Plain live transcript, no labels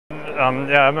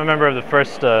Yeah, I'm a member of the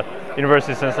first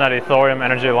University of Cincinnati Thorium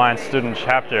Energy Alliance student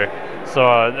chapter. So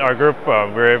our group,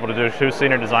 we were able to do 2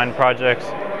 senior design projects,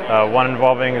 one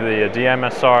involving the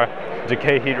DMSR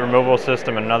decay heat removal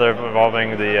system, and another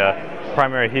involving the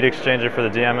primary heat exchanger for the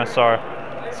DMSR.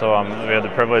 So we had the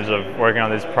privilege of working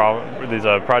on these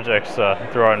projects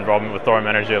through our involvement with Thorium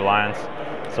Energy Alliance.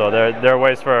 So there are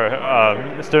ways for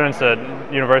students at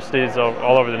universities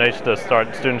all over the nation to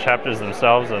start student chapters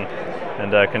themselves and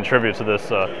contribute to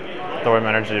this Thorium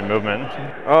energy movement.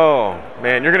 Oh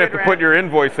man, you're gonna have to put your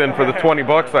invoice in for the 20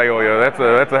 bucks I owe you. That's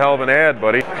a hell of an ad,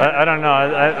 buddy. I don't know.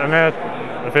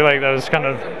 I feel like that was kind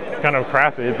of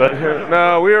crappy, but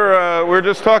no, we were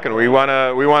just talking. We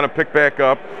wanna pick back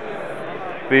up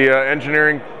the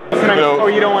engineering. Oh,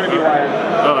 you don't want to be wired.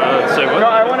 Say what? No,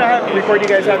 I want to record you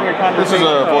guys having a conversation. This is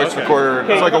a voice recorder.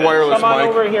 Okay, it's like a wireless come on mic.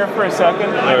 over here for a second.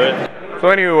 All right. So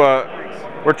anyway,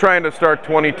 we're trying to start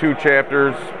 22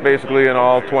 chapters, basically in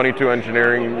all 22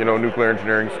 engineering, nuclear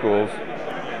engineering schools.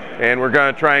 And we're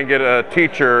going to try and get a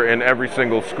teacher in every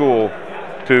single school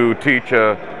to teach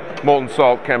molten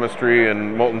salt chemistry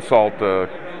and molten salt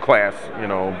class,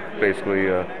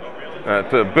 basically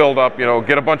to build up,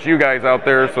 get a bunch of you guys out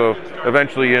there so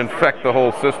eventually you infect the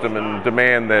whole system and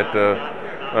demand that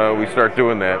we start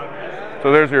doing that.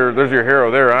 So there's your hero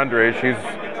there, Andre.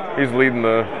 He's leading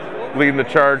the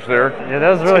charge there. Yeah, that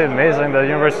was really amazing. The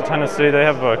University of Tennessee, they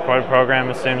have quite a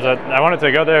program, it seems. I wanted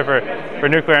to go there for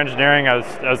nuclear engineering. I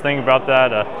was thinking about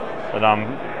that, but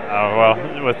well,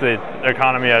 with the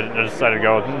economy, I decided to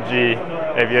go with GE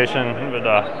Aviation. But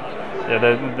yeah,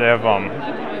 they have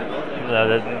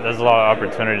there's a lot of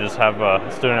opportunity to just have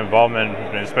student involvement,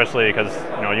 especially because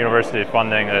university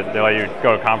funding. They let you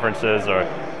go to conferences or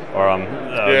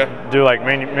do like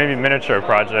maybe miniature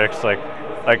projects like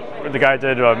the guy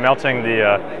did melting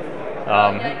the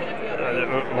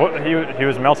he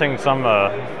was melting some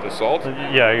The salt?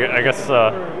 yeah, I guess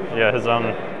yeah, his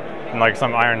own, like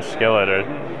some iron skillet or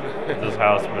his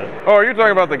house. But oh, are you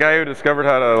talking about the guy who discovered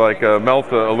how to melt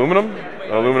aluminum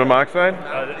oxide?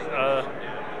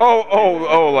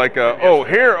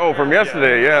 From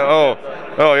yesterday. Yeah.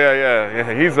 Oh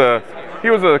yeah. He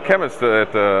was a chemist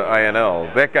at INL.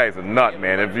 That guy's a nut,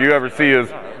 man. If you ever see his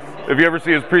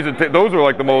presentation, those are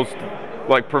like the most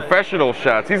professional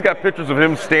shots. He's got pictures of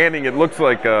him standing. It looks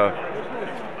like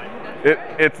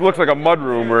it looks like a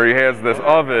mudroom where he has this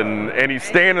oven and he's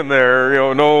standing there.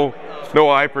 No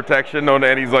eye protection,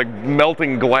 and he's like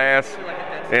melting glass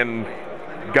and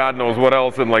God knows what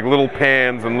else, in like little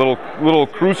pans and little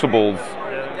crucibles.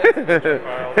 And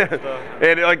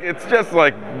it's just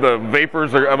like the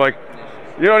vapors are. I'm like,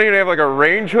 you don't even have like a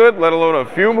range hood, let alone a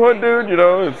fume hood, dude.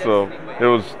 So it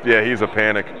was, yeah, he's a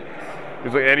panic.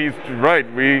 He's like, and he's right.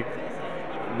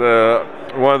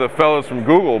 One of the fellows from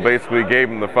Google basically gave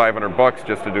him the $500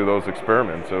 just to do those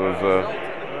experiments. It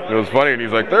was funny, and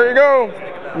he's like, there you go,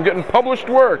 I'm getting published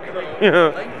work.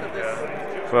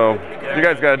 So you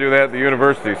guys got to do that at the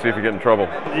university, see if you get in trouble.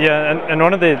 yeah, and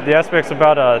one of the aspects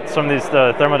about some of these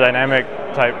thermodynamic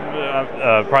type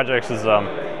projects is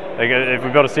like if we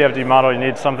build a CFD model, you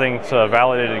need something to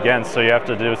validate it against, so you have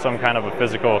to do some kind of a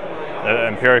physical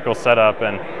empirical setup,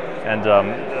 and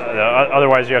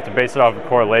otherwise you have to base it off of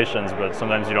correlations, but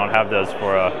sometimes you don't have those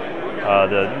for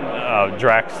the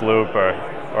Drax loop or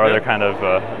other kind of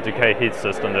decay heat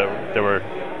system that we're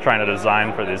trying to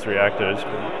design for these reactors.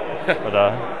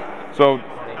 So,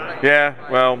 yeah,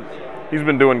 well, he's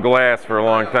been doing glass for a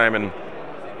long time, and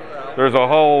there's a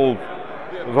whole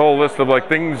list of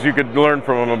things you could learn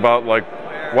from him about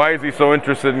why is he so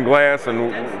interested in glass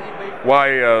and why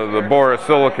the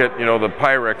borosilicate, the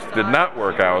Pyrex did not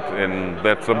work out, and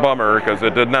that's a bummer because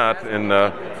it did not. And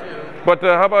but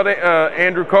how about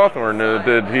Andrew Cawthorn?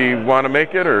 Did he want to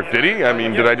make it, or did he? I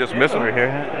mean, did I just miss him? Over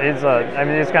here, he's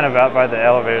he's kind of out by the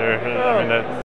elevator.